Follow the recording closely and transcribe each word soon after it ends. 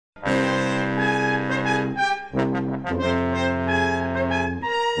Howdy,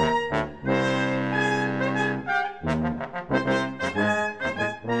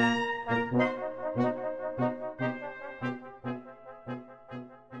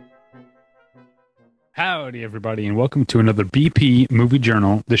 everybody, and welcome to another BP Movie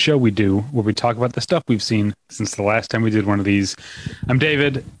Journal, the show we do where we talk about the stuff we've seen since the last time we did one of these. I'm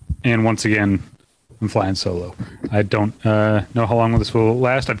David, and once again, I'm flying solo. I don't know how long this will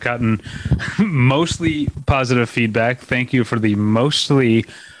last. I've gotten mostly positive feedback. Thank you for the mostly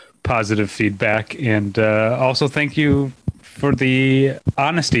positive feedback, and also thank you for the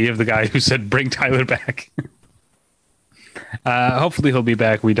honesty of the guy who said bring Tyler back. Hopefully he'll be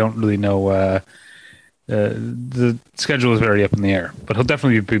back. We don't really know. The schedule is very up in the air, but he'll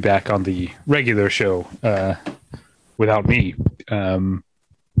definitely be back on the regular show without me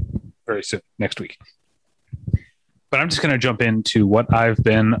very soon, next week. But I'm just going to jump into what I've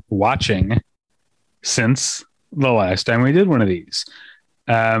been watching since the last time we did one of these,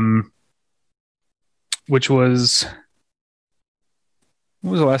 which was,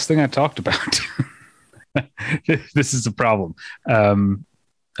 what was the last thing I talked about? This is the problem.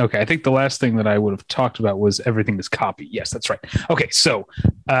 Okay, I think the last thing that I would have talked about was Everything is Copy. Yes, that's right. Okay, so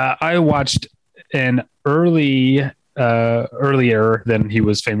I watched an earlier than he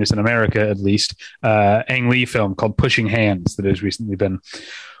was famous in America, at least, Ang Lee film called Pushing Hands that has recently been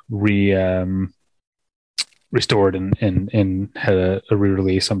restored and had a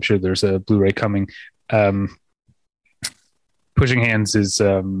re-release. I'm sure there's a Blu-ray coming. Pushing Hands is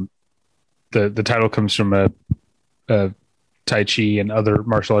the title comes from a Tai Chi and other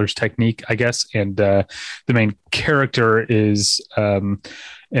martial arts technique, I guess. And the main character is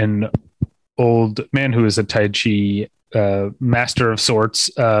an old man who is a Tai Chi master of sorts,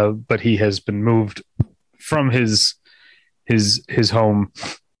 but he has been moved from his home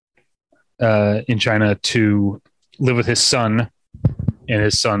in China to live with his son and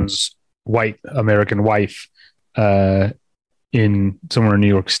his son's white American wife in somewhere in New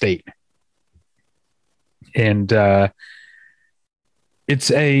York State. And it's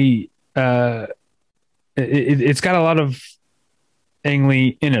it's got a lot of Ang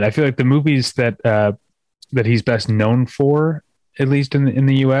Lee in it. I feel like the movies that he's best known for, at least in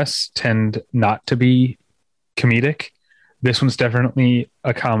the US, tend not to be comedic. This one's definitely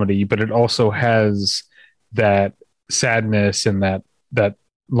a comedy, but it also has that sadness and that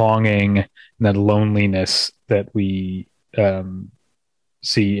longing and that loneliness that we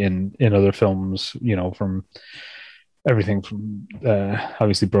see in other films, you know, from everything from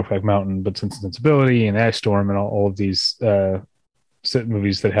obviously Brokeback Mountain, but Sense and Sensibility and Ash Storm and all of these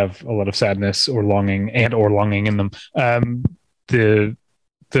movies that have a lot of sadness or longing in them. The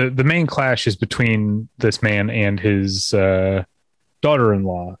main clash is between this man and his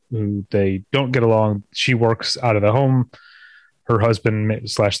daughter-in-law, who they don't get along. She works out of the home. Her husband /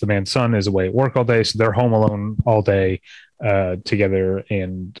 the man's son is away at work all day, so they're home alone all day together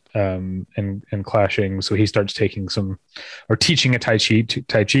and clashing. So he starts taking teaching a Tai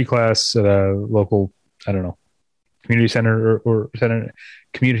Chi class at a local, I don't know, community center or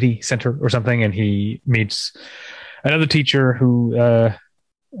community center or something, and he meets another teacher who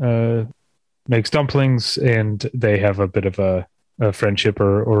makes dumplings, and they have a bit of a friendship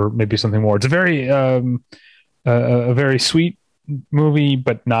or maybe something more. It's a very sweet movie,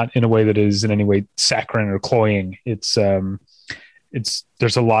 but not in a way that is in any way saccharine or cloying. It's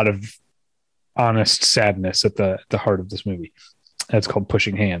there's a lot of honest sadness at the heart of this movie. It's called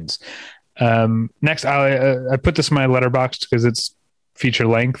Pushing Hands. Next, I put this in my Letterboxd because it's feature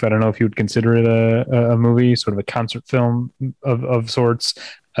length. I don't know if you would consider it a movie, sort of a concert film of sorts.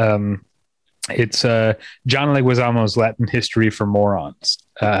 It's John Leguizamo's Latin History for Morons,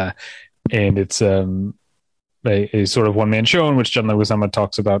 and it's a sort of one-man show in which John Leguizamo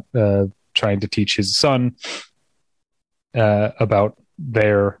talks about trying to teach his son about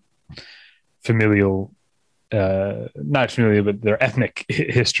their familial, not familial, but their ethnic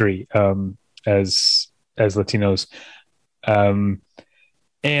history as Latinos. And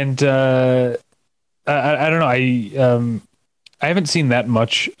I don't know. I haven't seen that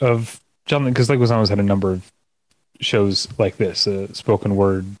much of John because Leguizamo's had a number of shows like this, spoken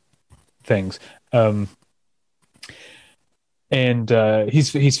word things. And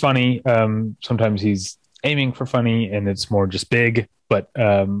he's funny. Sometimes he's aiming for funny, and it's more just big. But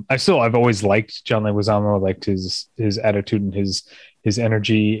I've always liked John Leguizamo. I liked his attitude and his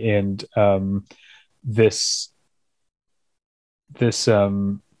energy, and this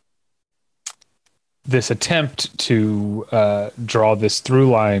attempt to draw this through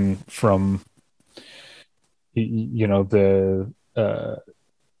line from the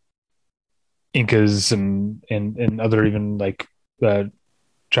Incas and other even like uh,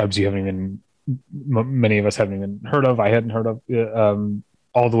 tribes you haven't even many of us haven't even heard of. I hadn't heard of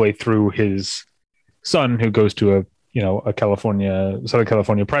all the way through his son who goes to a a Southern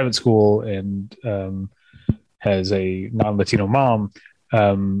California private school and has a non-Latino mom.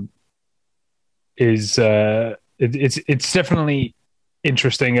 Um, is it's definitely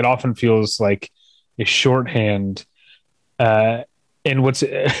interesting. It often feels like a shorthand. Uh, and what's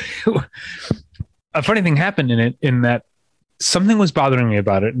a funny thing happened in it in that something was bothering me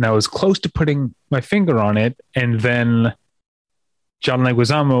about it, and I was close to putting my finger on it, and then John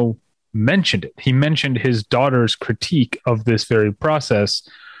Leguizamo mentioned it. He mentioned his daughter's critique of this very process,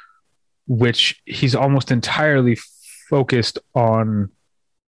 which he's almost entirely focused on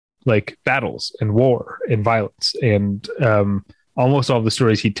like battles and war and violence and almost all the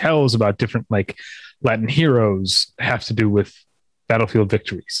stories he tells about different like Latin heroes have to do with battlefield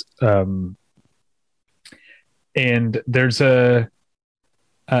victories. And uh,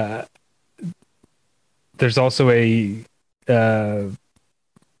 there's also a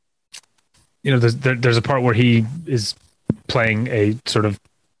there's a part where he is playing a sort of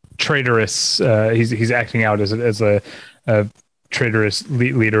traitorous. He's acting out as a traitorous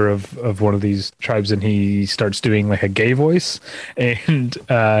leader of one of these tribes, and he starts doing like a gay voice, and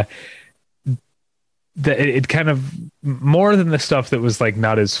it kind of more than the stuff that was like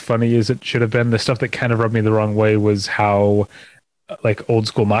not as funny as it should have been. The stuff that kind of rubbed me the wrong way was how like old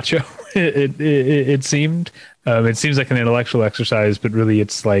school macho it seemed. It seems like an intellectual exercise, but really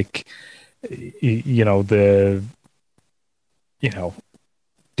it's like the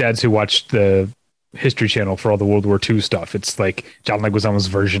dads who watched the History Channel for all the World War II stuff. It's like John Leguizamo's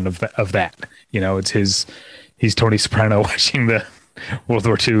version of that. He's Tony Soprano watching the World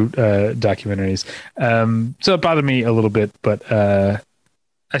War II documentaries. So it bothered me a little bit, but I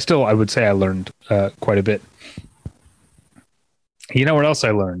would say I learned quite a bit. You know what else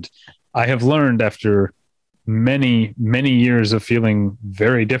I learned? I have learned after many, many years of feeling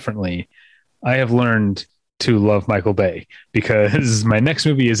very differently, I have learned to love Michael Bay because my next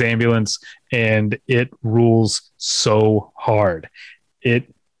movie is Ambulance and it rules so hard.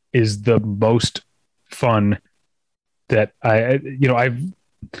 It is the most fun that I've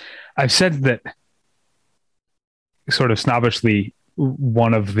said that sort of snobbishly.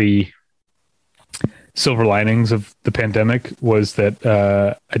 One of the silver linings of the pandemic was that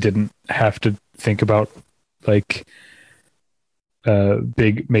I didn't have to think about like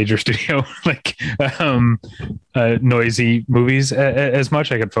big major studio like noisy movies as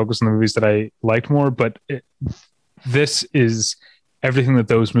much. I could focus on the movies that I liked more, but this is everything that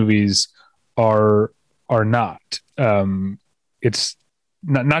those movies are not. It's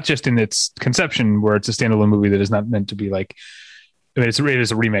not just in its conception where it's a standalone movie that is not meant to be like, I mean, it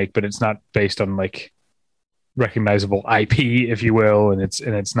is a remake, but it's not based on like recognizable IP, if you will, and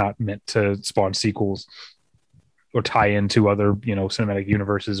it's not meant to spawn sequels or tie into other cinematic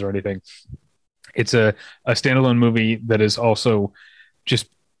universes or anything. It's a standalone movie that is also just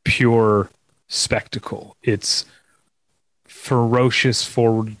pure spectacle. It's ferocious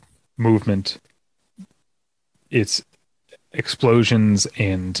forward movement. It's explosions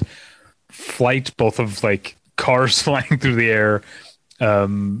and flight, both of like cars flying through the air,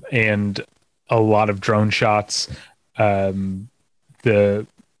 and a lot of drone shots. The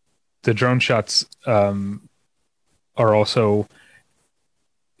drone shots are also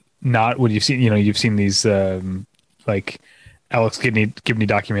not what you've seen. You've seen these like Alex Gibney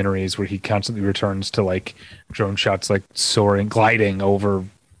documentaries where he constantly returns to like drone shots, like soaring, gliding over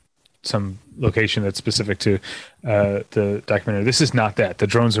some location that's specific to the documentary. This is not that. The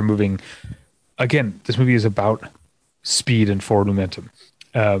drones are moving. Again, this movie is about speed and forward momentum.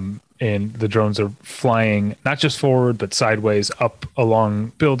 And the drones are flying not just forward, but sideways, up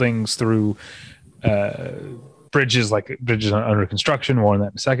along buildings, through bridges, like bridges under construction. More on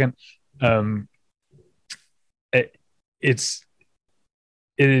that in a second. It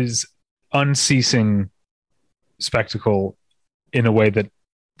is unceasing spectacle in a way that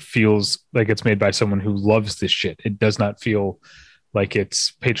feels like it's made by someone who loves this shit. It does not feel like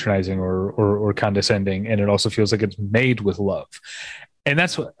it's patronizing or condescending, and it also feels like it's made with love. And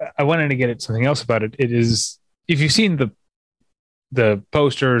that's what I wanted to get at. Something else about it. It is, if you've seen the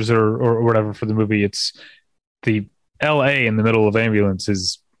posters or whatever for the movie, it's the LA in the middle of Ambulance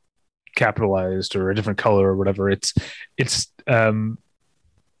is capitalized or a different color or whatever. It's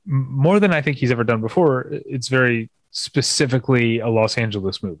more than I think he's ever done before. It's very specifically a Los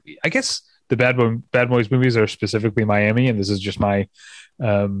Angeles movie. I guess the Bad Boys movies are specifically Miami, and this is just my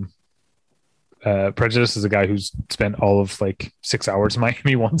Prejudice is a guy who's spent all of like 6 hours in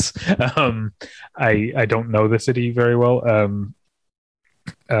Miami once. um, I don't know the city very well,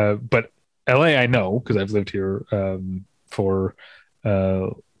 but LA I know because I've lived here for uh,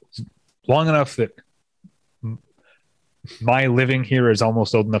 long enough that my living here is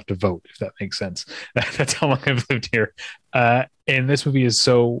almost old enough to vote, if that makes sense. That's how long I've lived here. And this movie is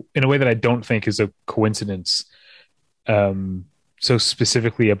so, in a way that I don't think is a coincidence, so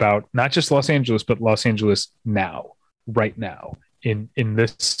specifically about not just Los Angeles, but Los Angeles now, right now, in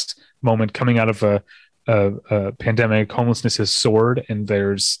this moment, coming out of a pandemic. Homelessness has soared, and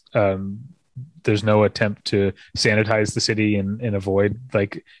there's no attempt to sanitize the city and avoid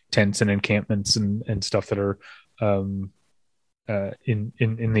like tents and encampments and stuff that are um, in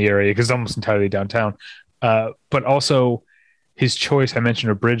the area because it's almost entirely downtown. But also his choice. I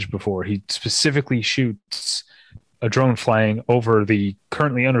mentioned a bridge before. He specifically shoots a drone flying over the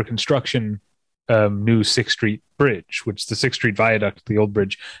currently under construction new Sixth Street Bridge, which the Sixth Street Viaduct, the old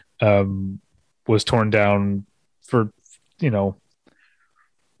bridge, was torn down for, you know,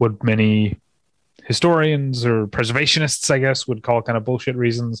 what many historians or preservationists, I guess, would call kind of bullshit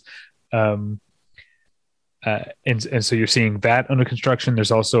reasons. Um, and so you're seeing that under construction.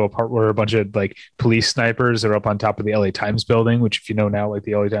 There's also a part where a bunch of like police snipers are up on top of the LA Times building, which, if you know now, like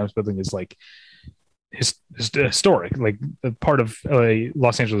the LA Times building is like historic, like a part of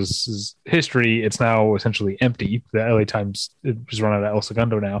Los Angeles' history. It's now essentially empty. The LA Times is run out of El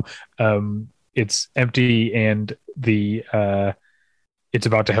Segundo now. It's empty, and it's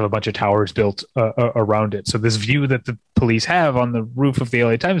about to have a bunch of towers built around it. So this view that the police have on the roof of the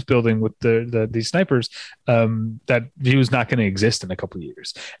LA Times building with these snipers, that view is not going to exist in a couple of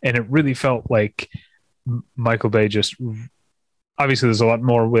years. And it really felt like Michael Bay just, obviously there's a lot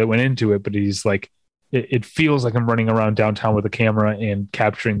more that went into it, but he's like, it feels like I'm running around downtown with a camera and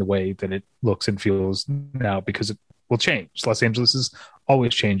capturing the way that it looks and feels now, because it will change. Los Angeles is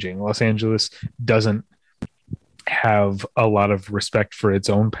always changing. Los Angeles doesn't have a lot of respect for its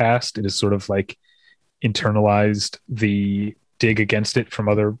own past. It is sort of like internalized the dig against it from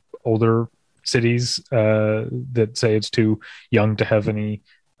other older cities that say it's too young to have any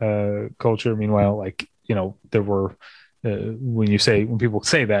culture. Meanwhile, like, you know, there were when people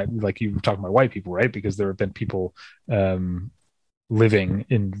say that, like, you were talking about white people, right? Because there have been people living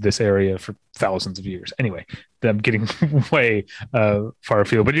in this area for thousands of years. Anyway, I'm getting way far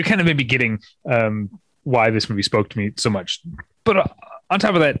afield, but you're kind of maybe getting why this movie spoke to me so much. But on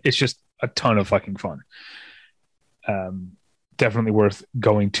top of that, it's just a ton of fucking fun. Definitely worth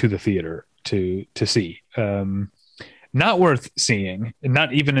going to the theater to see. Not worth seeing,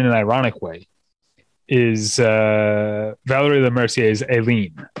 not even in an ironic way, is Valerie Lemercier's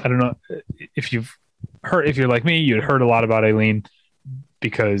Aileen. I don't know if you're like me, you'd heard a lot about Aileen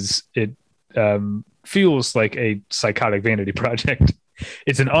because it feels like a psychotic vanity project.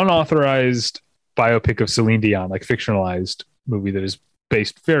 It's an unauthorized biopic of Celine Dion, like fictionalized movie that is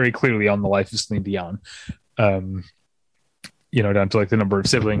based very clearly on the life of Celine Dion. You know, down to like the number of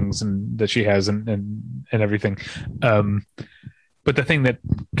siblings and that she has and everything. But the thing that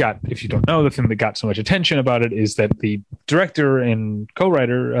if you don't know, the thing that got so much attention about it is that the director and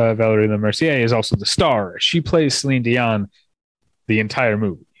co-writer, Valerie Lemercier, is also the star. She plays Celine Dion the entire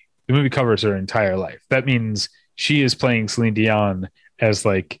movie. The movie covers her entire life. That means she is playing Celine Dion as,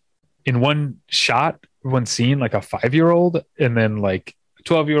 like, in one shot, one scene, like a 5-year-old, and then like a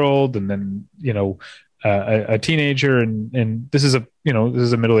 12-year-old, and then, you know, a teenager, and this is a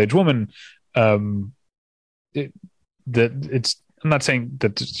middle-aged woman. I'm not saying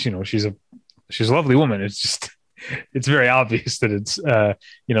that, you know, she's a lovely woman. It's just, it's very obvious that it's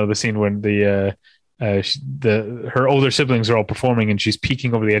you know, the scene when her older siblings are all performing and she's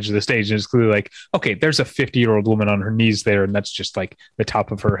peeking over the edge of the stage, and it's clearly like, okay, there's a 50-year-old woman on her knees there, and that's just like the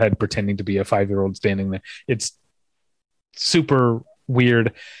top of her head pretending to be a 5-year-old standing there. It's super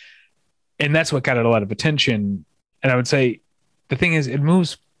weird, and that's what got it a lot of attention. And I would say the thing is, it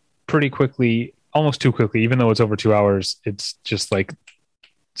moves pretty quickly, almost too quickly, even though it's over 2 hours. It's just like,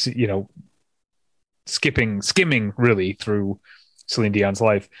 you know, skimming really through Celine Dion's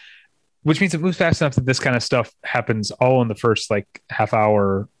life, which means it moves fast enough that this kind of stuff happens all in the first like half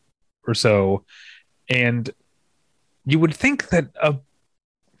hour or so. And you would think that a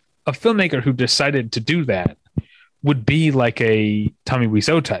filmmaker who decided to do that would be like a Tommy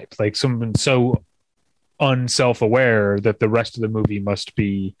Wiseau type, like someone so unself-aware that the rest of the movie must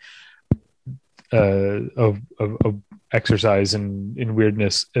be of exercise in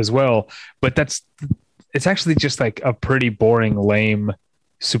weirdness as well. But it's actually just like a pretty boring, lame,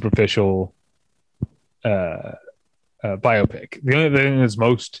 superficial biopic. The only thing that's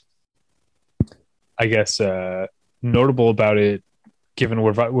most I guess, notable about it, given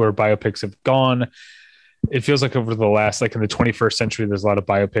where biopics have gone. It feels like over the last, like in the 21st century, there's a lot of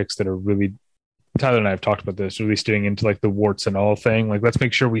biopics that are really, Tyler and I have talked about this, really steering into like the warts and all thing. Like, let's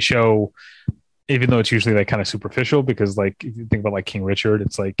make sure we show, even though it's usually like kind of superficial, because like if you think about like King Richard,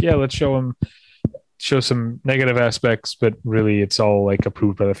 it's like, yeah, let's show some negative aspects, but really it's all like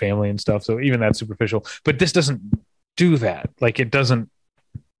approved by the family and stuff. So even that's superficial. But this doesn't do that. Like, it doesn't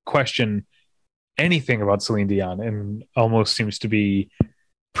question anything about Celine Dion, and almost seems to be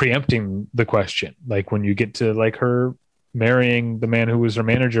preempting the question. Like when you get to like her marrying the man who was her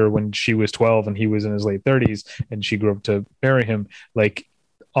manager when she was 12 and he was in his late 30s, and she grew up to marry him, like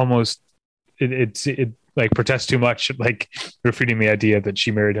almost it like protests too much, like refuting the idea that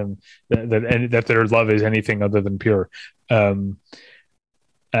she married him, that their love is anything other than pure. um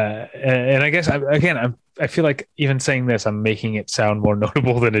and I guess I feel like even saying this, I'm making it sound more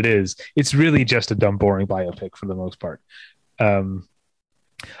notable than it is. It's really just a dumb, boring biopic for the most part. Um,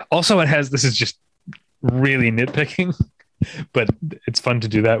 Also, it has, this is just really nitpicking, but it's fun to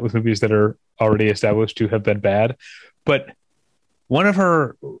do that with movies that are already established to have been bad. But one of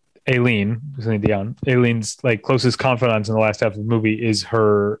her, Aileen, Dion, Aileen's like closest confidants in the last half of the movie is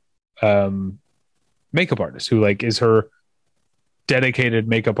her um, makeup artist, who like is her dedicated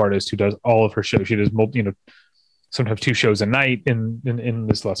makeup artist who does all of her shows. She does sometimes two shows a night in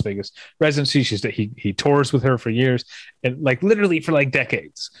this Las Vegas residency. He tours with her for years, and like literally for like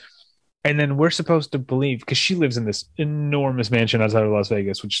decades. And then we're supposed to believe, because she lives in this enormous mansion outside of Las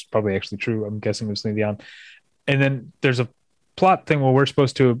Vegas, which is probably actually true. I'm guessing with Celine Dion. And then there's a plot thing where we're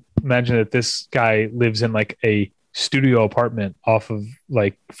supposed to imagine that this guy lives in like a studio apartment off of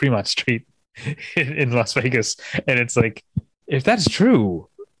like Fremont Street in Las Vegas. And it's like, if that's true,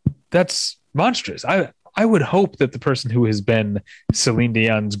 that's monstrous. I would hope that the person who has been Celine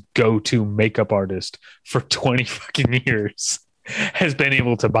Dion's go-to makeup artist for 20 fucking years has been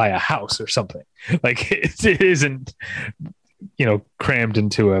able to buy a house or something. Like it isn't, crammed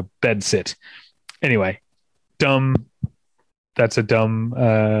into a bed sit. Anyway, dumb. That's a dumb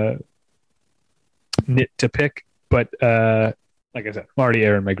nit to pick. But like I said, I'm already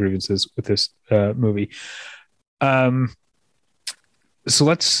airing my grievances with this movie. So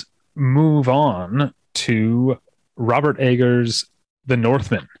let's move on to Robert Eggers' The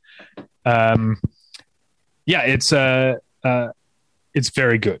Northman. Yeah, it's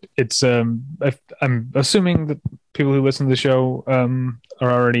very good. It's I'm assuming that people who listen to the show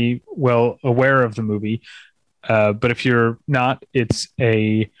are already well aware of the movie. But if you're not, it's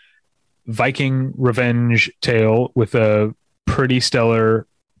a Viking revenge tale with a pretty stellar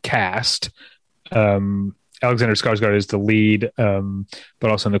cast. Alexander Skarsgård is the lead, but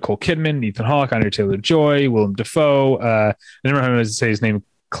also Nicole Kidman, Ethan Hawke, Anya Taylor-Joy, Willem Dafoe. I never know how to say his name,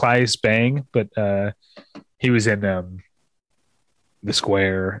 Claes Bang, but he was in The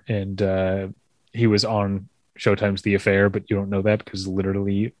Square, and he was on Showtime's The Affair, but you don't know that because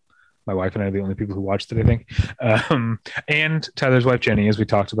literally my wife and I are the only people who watched it, I think. And Tyler's wife, Jenny, as we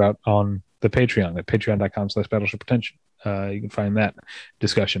talked about on the Patreon at patreon.com/battleship retention. You can find that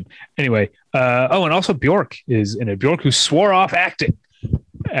discussion. Anyway, and also Bjork is in it. Bjork, who swore off acting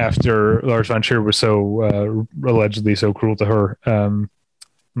after Lars von Trier was so allegedly so cruel to her,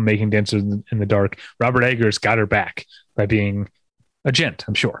 making Dancers in the Dark. Robert Eggers got her back by being a gent,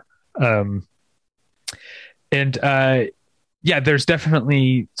 I'm sure. Yeah, there's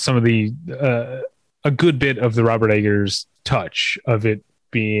definitely some of the a good bit of the Robert Eggers touch of it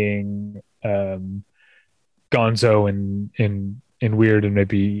being gonzo and weird, and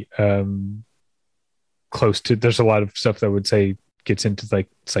maybe close to. There's a lot of stuff that I would say gets into like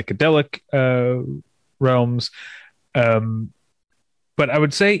psychedelic realms, but I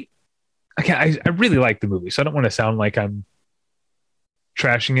would say I really like the movie, so I don't want to sound like I'm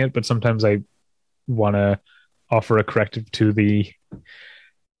trashing it, but sometimes I want to offer a corrective to the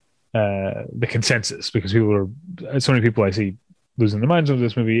consensus, because so many people I see losing their minds over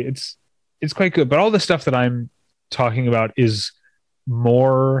this movie. It's quite good, but all the stuff that I'm talking about is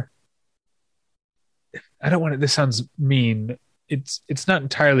more. I don't want it. This sounds mean. It's not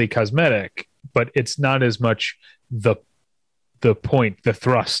entirely cosmetic, but it's not as much the point, the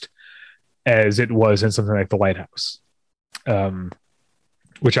thrust, as it was in something like The Lighthouse,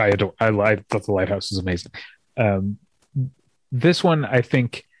 which I adore. I thought The Lighthouse was amazing. This one, I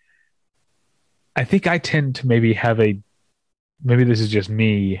think I tend to maybe maybe this is just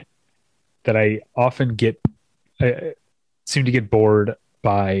me, that I often seem to get bored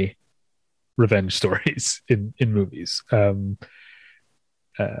by revenge stories in movies,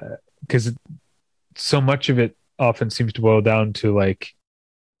 because so much of it often seems to boil down to like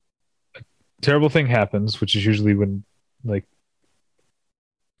terrible thing happens, which is usually when like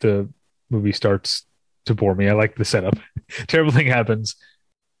the movie starts to bore me. I like the setup. Terrible thing happens.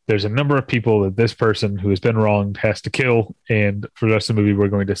 There's a number of people that this person who has been wronged has to kill, and for the rest of the movie, we're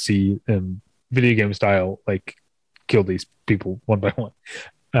going to see video game style like kill these people one by one.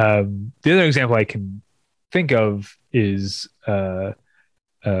 The other example I can think of is uh,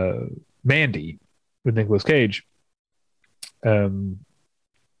 Mandy with Nicolas Cage. Um,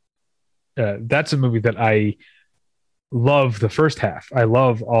 that's a movie that I love the first half. I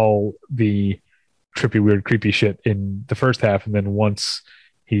love all the trippy, weird, creepy shit in the first half, and then once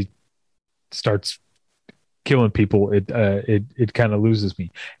he starts killing people, it kind of loses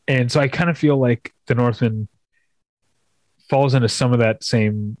me. And so I kind of feel like The Northman falls into some of that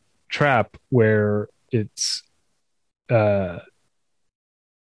same trap where it's uh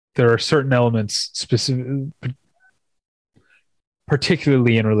there are certain elements specific,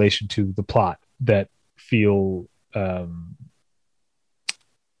 particularly in relation to the plot, that feel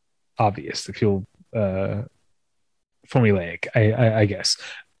obvious. They feel formulaic, I guess.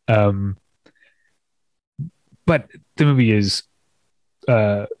 Um, but the movie is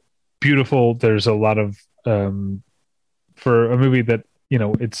uh, beautiful. There's a lot of for a movie that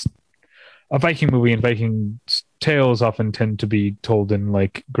it's a Viking movie, and Viking tales often tend to be told in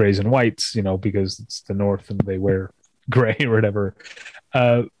like grays and whites, because it's the North and they wear gray or whatever.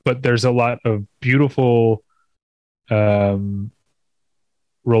 But there's a lot of beautiful um,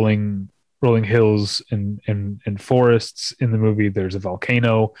 rolling hills and forests in the movie. There's a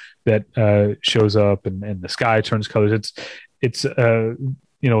volcano that shows up, and the sky turns colors. It's the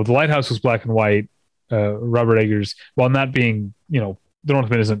lighthouse was black and white. Robert Eggers, while not being, the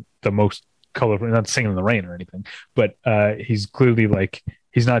Northman isn't the most colorful, not singing in the rain or anything, but he's clearly like,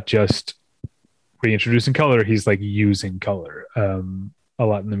 he's not just reintroducing color, he's like using color a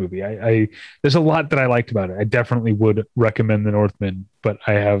lot in the movie. I there's a lot that I liked about it. I definitely would recommend The Northman, but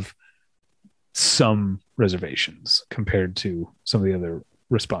I have some reservations compared to some of the other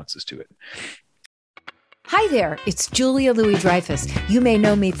responses to it. Hi there, it's Julia Louis-Dreyfus. You may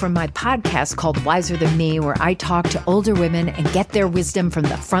know me from my podcast called Wiser Than Me, where I talk to older women and get their wisdom from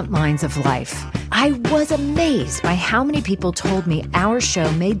the front lines of life. I was amazed by how many people told me our show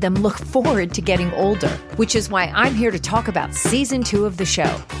made them look forward to getting older, which is why I'm here to talk about season 2 of the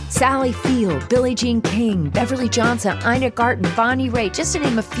show. Sally Field, Billie Jean King, Beverly Johnson, Ina Garten, Bonnie Raitt, just to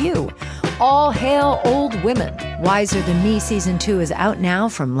name a few. All hail old women. Wiser Than Me season 2 is out now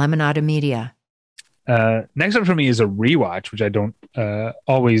from Lemonada Media. Next up for me is a rewatch, which I don't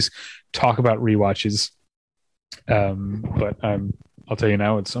always talk about rewatches, but I'll tell you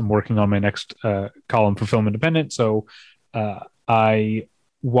now, I'm working on my next column for Film Independent, so I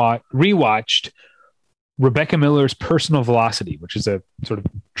rewatched Rebecca Miller's Personal Velocity, which is a sort of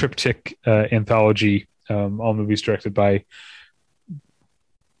triptych anthology, all movies directed by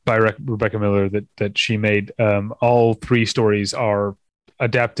Rebecca Miller that she made. All 3 stories are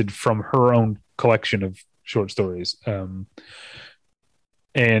adapted from her own collection of short stories. I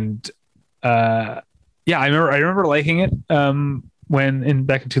remember liking it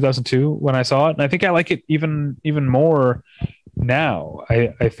back in 2002 when I saw it, and I think I like it even more now.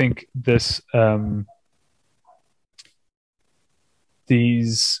 I think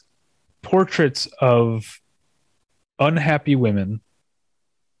these portraits of unhappy women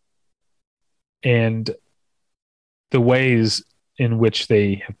and the ways in which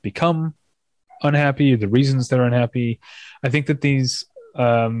they have become unhappy, the reasons they're unhappy. I think that these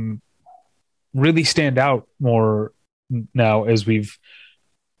really stand out more now as we've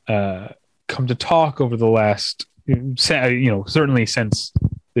come to talk over the last, certainly since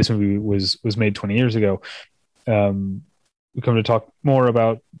this movie was made 20 years ago. We come to talk more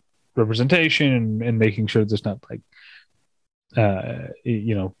about representation and making sure there's not like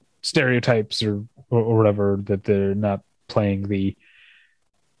stereotypes or whatever, that they're not playing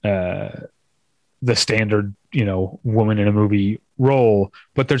the standard, woman in a movie role.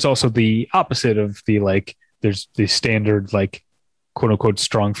 But there's also the opposite of there's the standard, like, quote unquote,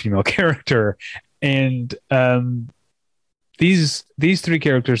 strong female character. And these 3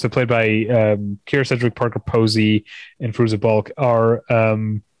 characters that played by Kyra Sedgwick, Parker Posey, and Fairuza Balk are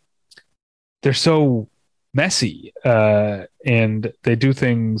they're so messy, and they do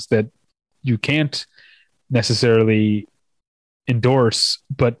things that you can't necessarily endorse,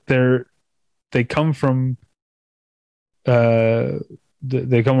 but they come from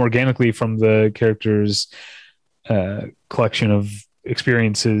they come organically from the characters' collection of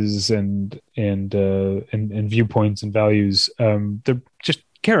experiences and viewpoints and values. They're just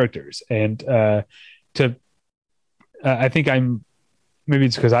characters, and I think I'm maybe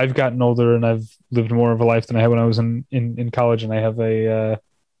it's because I've gotten older and I've lived more of a life than I had when I was in college, and I have a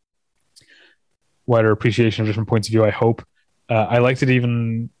wider appreciation of different points of view. I hope I liked it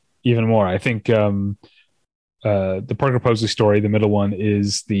even more. I think the Parker Posey story, the middle one,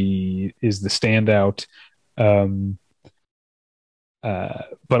 is the standout. Um,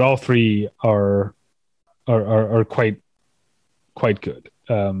 but all three are quite good.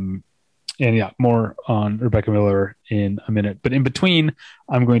 And yeah, more on Rebecca Miller in a minute. But in between,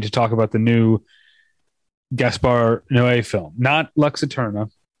 I'm going to talk about the new Gaspar Noé film, not Lux Eterna,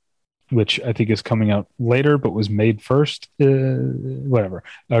 which I think is coming out later, but was made first. Whatever,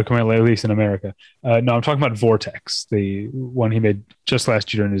 coming out at least in America. No, I'm talking about Vortex, the one he made just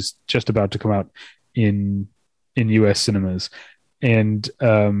last year and is just about to come out in U.S. cinemas. And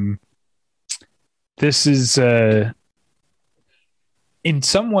this is, in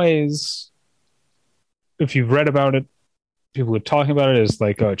some ways, if you've read about it, people are talking about it as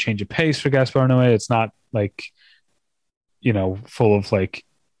like a change of pace for Gaspar Noé. It's not like, full of like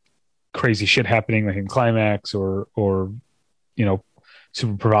crazy shit happening like in Climax or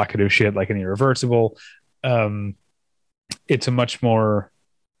super provocative shit like in Irreversible. It's a much more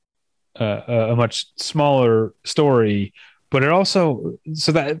a much smaller story, but it also,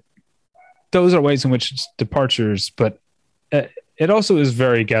 so that those are ways in which it's departures, but it also is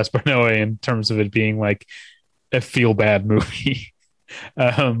very Gaspar Noé in terms of it being like a feel bad movie.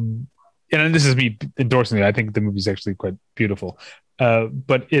 And this is me endorsing it. I think the movie's actually quite beautiful.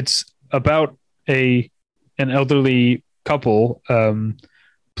 But it's about an elderly couple,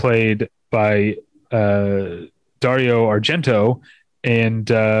 played by Dario Argento and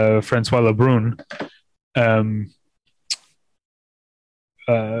Francois Lebrun,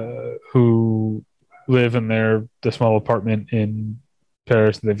 who live in the small apartment in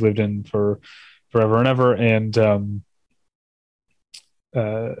Paris that they've lived in for forever and ever. And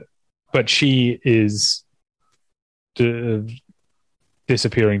but she is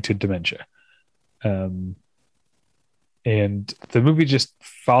disappearing to dementia. And the movie just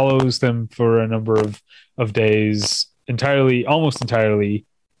follows them for a number of days, almost entirely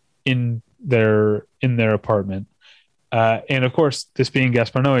in their apartment. And of course, this being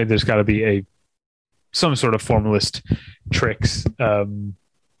Gaspar Noé, there's got to be some sort of formalist tricks. I mean,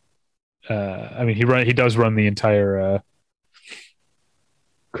 he does run the entire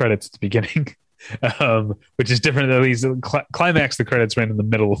credits at the beginning, which is different. At least Climax, the credits ran in the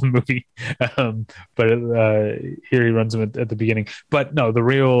middle of the movie, but here he runs them at the beginning. But no, the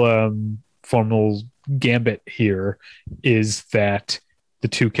real formal gambit here is that the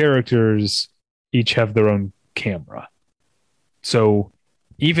two characters each have their own camera. So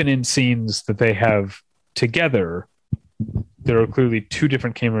even in scenes that they have together, there are clearly two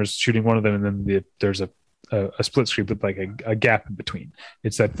different cameras shooting one of them, and then there's a split screen with like a gap in between.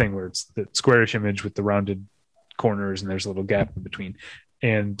 It's that thing where it's the squarish image with the rounded corners, and there's a little gap in between.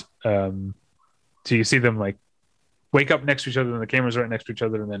 And so you see them like wake up next to each other, and the cameras are right next to each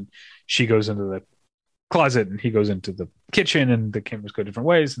other, and then she goes into the closet and he goes into the kitchen, and the cameras go different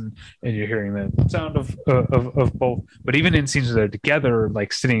ways, and you're hearing the sound of both. But even in scenes where they're together,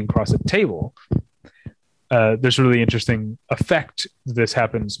 like sitting across a table, there's a really interesting effect this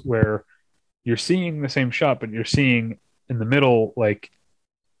happens where you're seeing the same shot, but you're seeing in the middle, like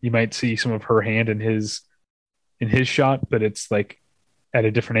you might see some of her hand in his shot, but it's like at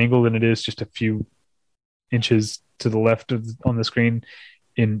a different angle than it is just a few inches to the left on the screen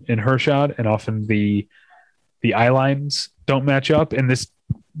in her shot. And often the eye lines don't match up. And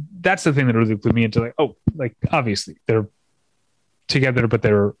that's the thing that really blew me into like, oh, like obviously they're together, but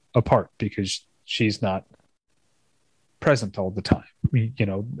they're apart because she's not present all the time.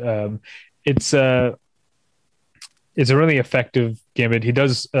 It's a really effective gambit. He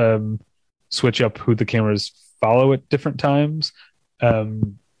does switch up who the cameras follow at different times,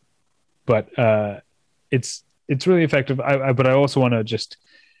 but it's really effective. But I also want to just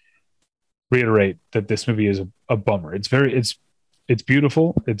reiterate that this movie is a bummer. It's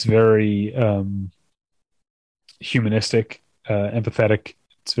beautiful. It's very humanistic, empathetic.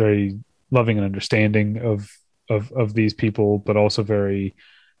 It's very loving and understanding of these people, but also very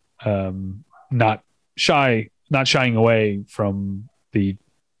not shying away from the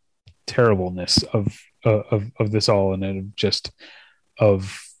terribleness of this all, and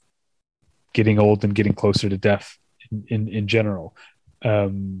of getting old and getting closer to death in general.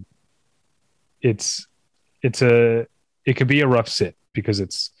 It could be a rough sit because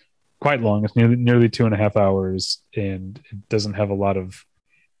it's quite long. It's nearly 2.5 hours, and it doesn't have a lot of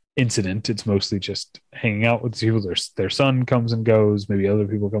incident. It's mostly just hanging out with people. Their son comes and goes, maybe other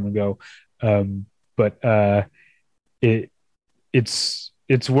people come and go. But it's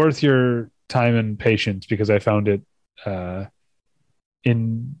worth your time and patience because I found it uh,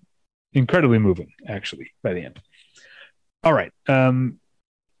 in incredibly moving, actually, by the end. All right,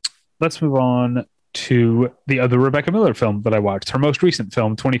 let's move on to the other Rebecca Miller film that I watched. Her most recent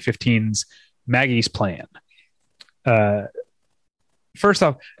film, 2015's Maggie's Plan. Uh, First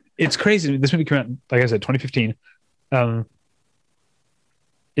off, it's crazy. This movie came out, like I said, 2015. Um,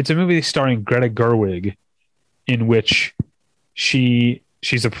 it's a movie starring Greta Gerwig, in which she's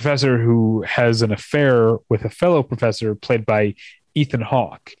a professor who has an affair with a fellow professor played by Ethan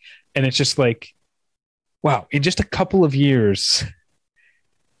Hawke, and it's just like, wow! In just a couple of years,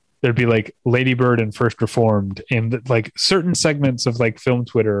 there'd be like Lady Bird and First Reformed, and like certain segments of like film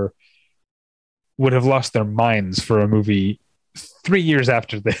Twitter would have lost their minds for a movie 3 years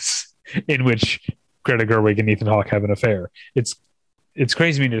after this, in which Greta Gerwig and Ethan Hawke have an affair. It's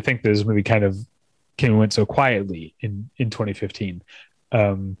crazy to me to think that this movie kind of came and went so quietly in 2015.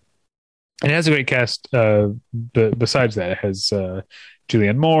 It has a great cast. Besides that, it has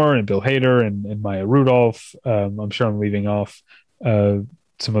Julianne Moore and Bill Hader and Maya Rudolph. I'm sure I'm leaving off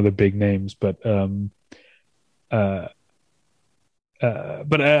some other big names, but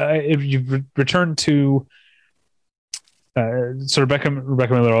if you return to so Rebecca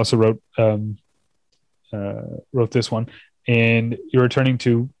Miller also wrote this one, and you're returning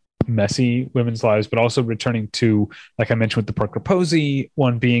to messy women's lives, but also returning to, like I mentioned with the Parker Posey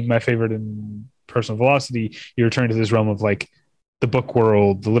one being my favorite in Personal Velocity, you're returning to this realm of like the book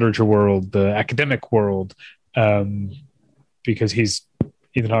world, the literature world, the academic world, because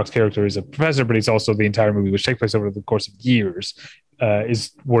Ethan Hawke's character is a professor, but he's also the entire movie, which takes place over the course of years,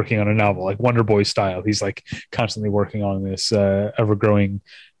 is working on a novel, like Wonder Boy style. He's like constantly working on this ever-growing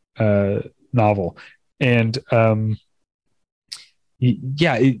novel, and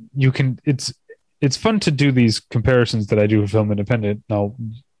you can. It's fun to do these comparisons that I do with Film Independent. And I'll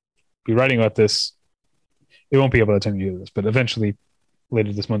be writing about this. It won't be able to tell you this, but eventually,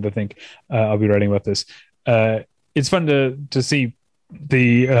 later this month, I think I'll be writing about this. It's fun to see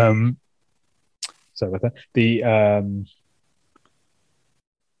the sorry about that, the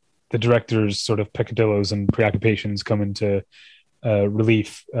director's sort of peccadillos and preoccupations come into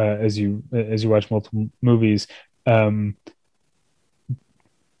relief as you watch multiple movies, but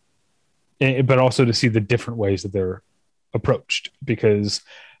also to see the different ways that they're approached, because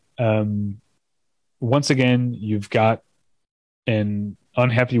once again you've got an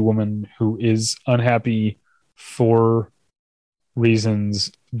unhappy woman who is unhappy for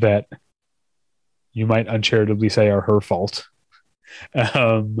reasons that you might uncharitably say are her fault.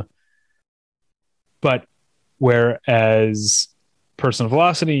 But whereas Personal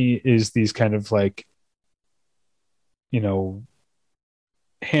Velocity is these kind of like,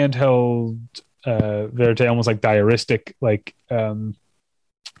 handheld, verite, almost like diaristic, like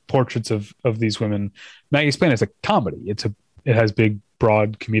portraits of these women, Maggie's Plan is a comedy. It has big,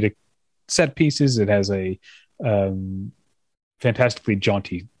 broad comedic set pieces. It has a fantastically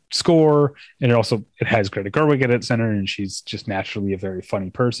jaunty score, and it has Greta Gerwig at its center, and she's just naturally a very funny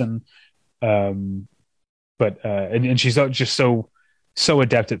person. And she's just so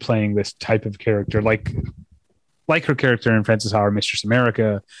adept at playing this type of character, like her character in Frances Howard, Mistress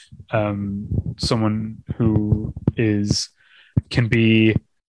America, someone who can be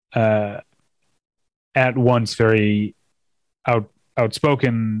at once very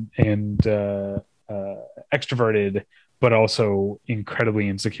outspoken and extroverted, but also incredibly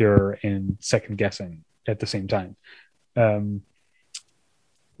insecure and second guessing at the same time.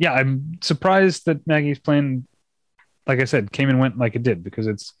 I'm surprised that Maggie's Plan, like I said, came and went like it did, because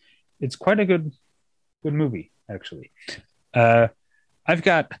it's quite a good movie, actually. I've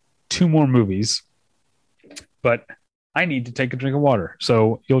got two more movies, but I need to take a drink of water,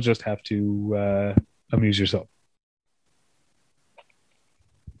 so you'll just have to amuse yourself.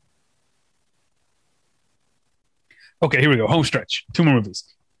 Okay, here we go. Home stretch. Two more movies.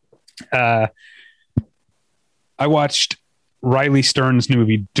 I watched Riley Stern's new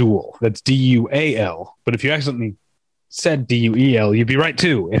movie Duel. That's Dual. But if you accidentally said Duel, you'd be right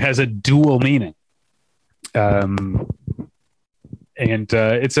too. It has a dual meaning. And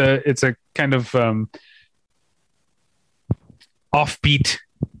it's a kind of offbeat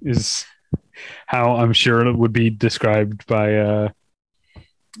is how I'm sure it would be described by a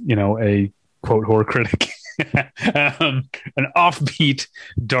quote horror critic. An offbeat,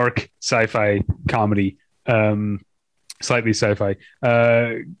 dark sci-fi comedy, slightly sci-fi.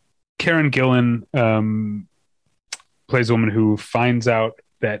 Karen Gillan plays a woman who finds out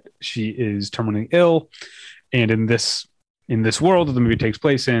that she is terminally ill, and in this in this world that the movie takes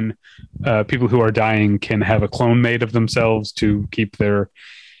place in, people who are dying can have a clone made of themselves to keep their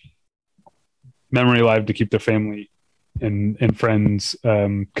memory alive, to keep their family and friends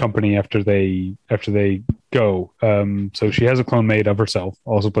company after they go. So she has a clone made of herself,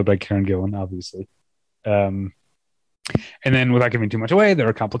 also played by Karen Gillan, obviously. And then, without giving too much away, there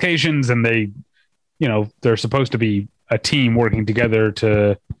are complications, and they're supposed to be a team working together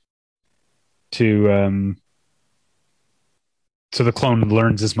to so the clone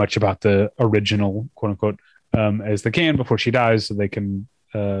learns as much about the original, quote unquote, as they can before she dies, so they can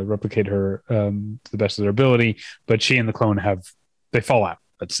replicate her to the best of their ability. But she and the clone they fall out.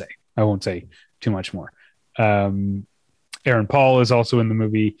 Let's say. I won't say too much more. Aaron Paul is also in the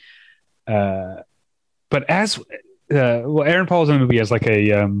movie, but Aaron Paul is in the movie as like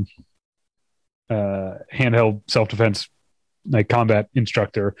a handheld self-defense like combat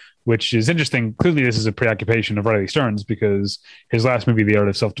instructor, which is interesting. Clearly, this is a preoccupation of Riley Stearns, because his last movie, The Art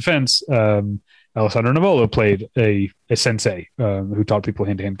of Self-Defense, Alessandro Nivola played a sensei who taught people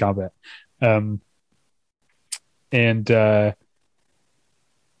hand-to-hand combat. And I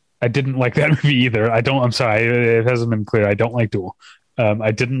didn't like that movie either. I'm sorry, it hasn't been clear. I don't like Duel.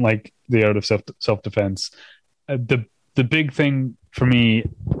 I didn't like The Art of Self-Defense. The big thing for me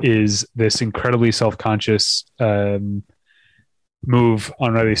is this incredibly self-conscious move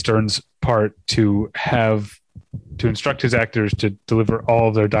on Riley Stearns' part to instruct his actors to deliver all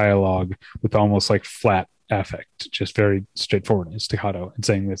of their dialogue with almost like flat affect, just very straightforward and staccato, and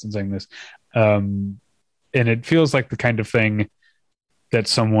saying this and saying this. And it feels like the kind of thing that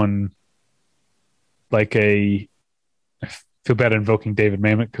someone like I feel bad invoking David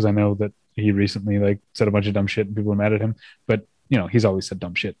Mamet, because I know that he recently like said a bunch of dumb shit and people are mad at him, but he's always said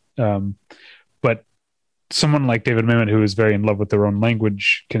dumb shit. But someone like David Mamet, who is very in love with their own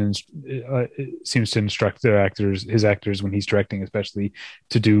language, seems to instruct his actors when he's directing, especially,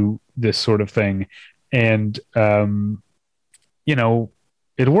 to do this sort of thing. And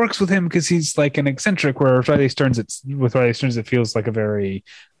it works with him because he's like an eccentric. Where with Riley Stearns, it feels like a very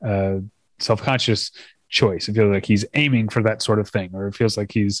self-conscious choice. It feels like he's aiming for that sort of thing, or it feels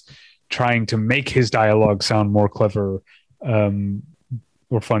like he's trying to make his dialogue sound more clever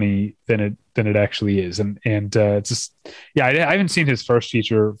or funny than it actually is. And it's just, I haven't seen his first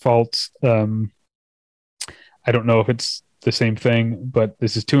feature, Faults. I don't know if it's the same thing, but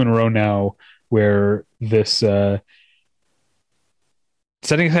this is 2 in a row now where this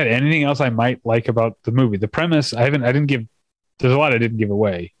setting aside anything else I might like about the movie, the premise, there's a lot I didn't give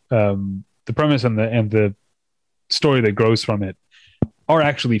away. The premise and the story that grows from it are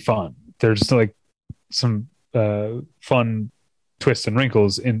actually fun. There's like some fun twists and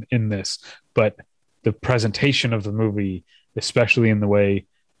wrinkles in this, but the presentation of the movie, especially in the way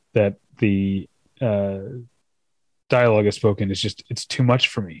that the dialogue is spoken, it's too much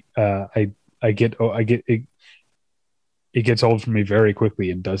for me. It gets old for me very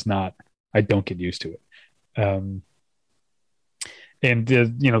quickly, and I don't get used to it. And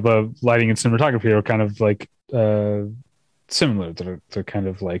the lighting and cinematography are kind of like similar. They're kind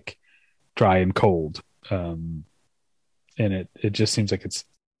of like dry and cold. And it just seems like it's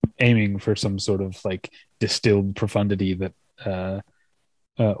aiming for some sort of like distilled profundity that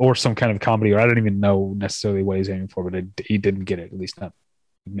or some kind of comedy, or I don't even know necessarily what he's aiming for, but he didn't get it, at least not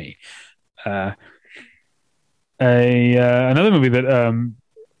me. Another movie that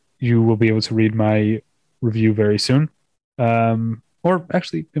you will be able to read my review very soon, or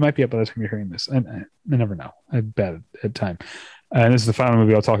actually it might be up by the time you're hearing this, and I never know. I'm bad at time. And this is the final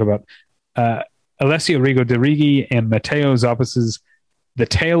movie I'll talk about. Alessio Rigo de Righi and Matteo Zoppas's The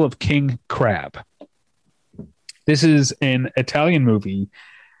Tale of King Crab. This is an Italian movie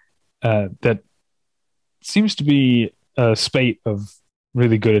that seems to be a spate of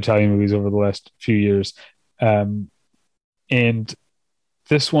really good Italian movies over the last few years. And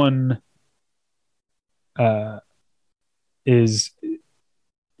this one it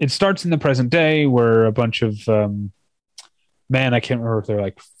starts in the present day, where a bunch of I can't remember if they're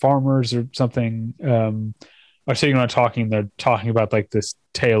like farmers or something, are sitting around talking. They're talking about like this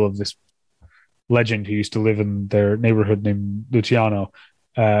tale of this legend who used to live in their neighborhood named Luciano.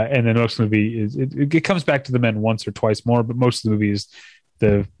 And then most of the movie it comes back to the men once or twice more, but most of the movie is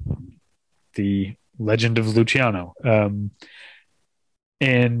the legend of Luciano.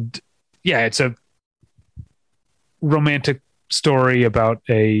 And yeah, it's a romantic story about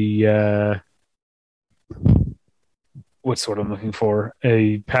what's what I'm looking for?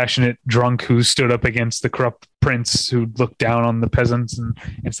 A passionate drunk who stood up against the corrupt prince who looked down on the peasants and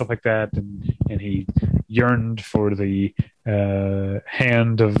stuff like that. And he, yearned for the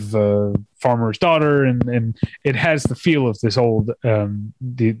hand of farmer's daughter, and it has the feel of this old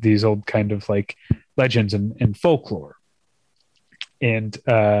these old kind of like legends and folklore, and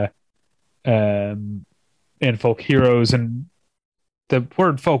folk heroes. And the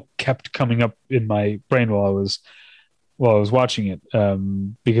word folk kept coming up in my brain while I was watching it,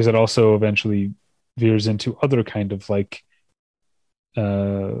 because it also eventually veers into other kind of like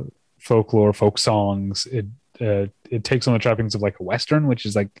folklore, folk songs. It takes on the trappings of like a Western, which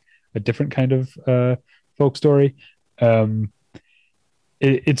is like a different kind of folk story.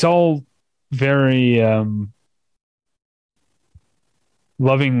 It's all very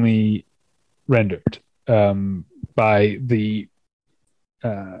lovingly rendered by the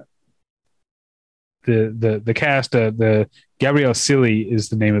cast. The Gabriel Cili is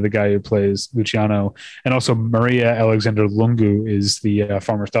the name of the guy who plays Luciano, and also Maria Alexander Lungu is the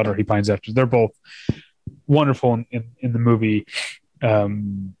farmer's daughter he pines after. They're both wonderful in the movie.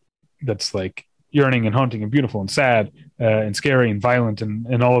 That's like yearning and haunting and beautiful and sad and scary and violent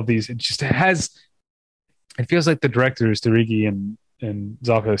and all of these. It feels like the directors Derigi and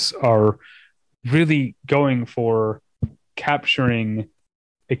Zappis are really going for capturing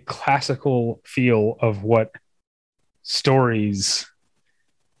a classical feel of what stories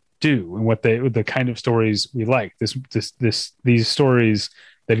do and what the kind of stories we like. These stories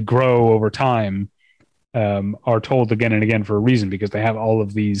that grow over time are told again and again for a reason, because they have all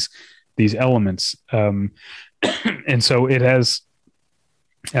of these elements. And so it has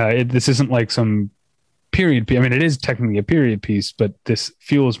this isn't like some period piece. I mean, it is technically a period piece, but this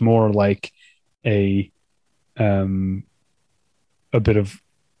feels more like a bit of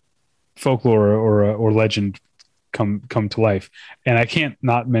folklore or legend come to life. And I can't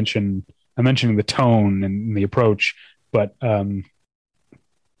not mention, I'm mentioning the tone and the approach, but the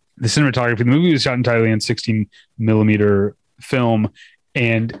cinematography. The movie was shot entirely in 16 millimeter film,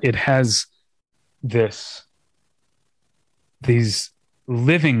 and it has these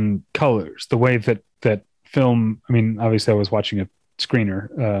living colors. The way that film, I mean, obviously I was watching a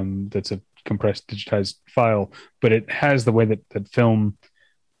screener that's a compressed digitized file, but it has the way that film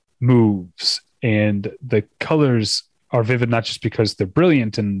moves, and the colors are vivid, not just because they're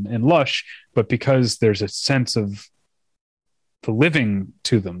brilliant and lush, but because there's a sense of the living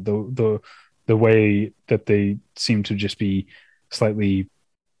to them, the way that they seem to just be slightly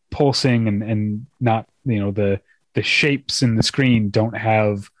pulsing and not, the shapes in the screen don't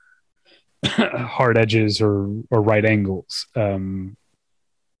have hard edges or right angles.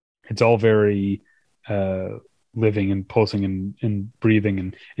 It's all very living and pulsing and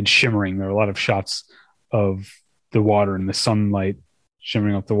breathing and shimmering. There are a lot of shots of the water and the sunlight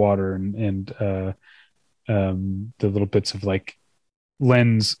shimmering off the water, and the little bits of like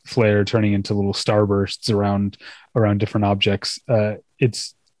lens flare turning into little starbursts around different objects.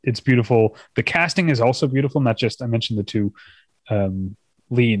 It's beautiful. The casting is also beautiful. Not just, I mentioned the two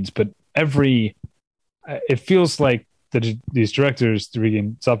leads, but it feels like these directors, Derigi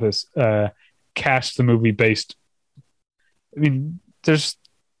and Zappis, cast the movie based. I mean, there's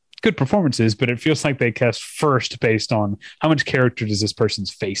good performances, but it feels like they cast first based on how much character does this person's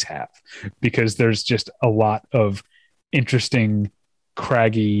face have, because there's just a lot of interesting,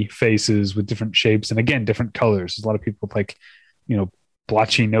 craggy faces with different shapes and again different colors. There's a lot of people with like,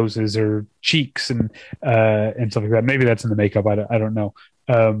 blotchy noses or cheeks and stuff like that. Maybe that's in the makeup. I don't know.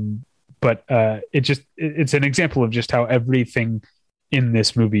 But it's an example of just how everything in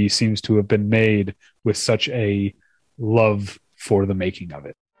this movie seems to have been made with such a love for the making of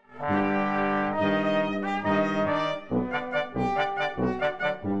it.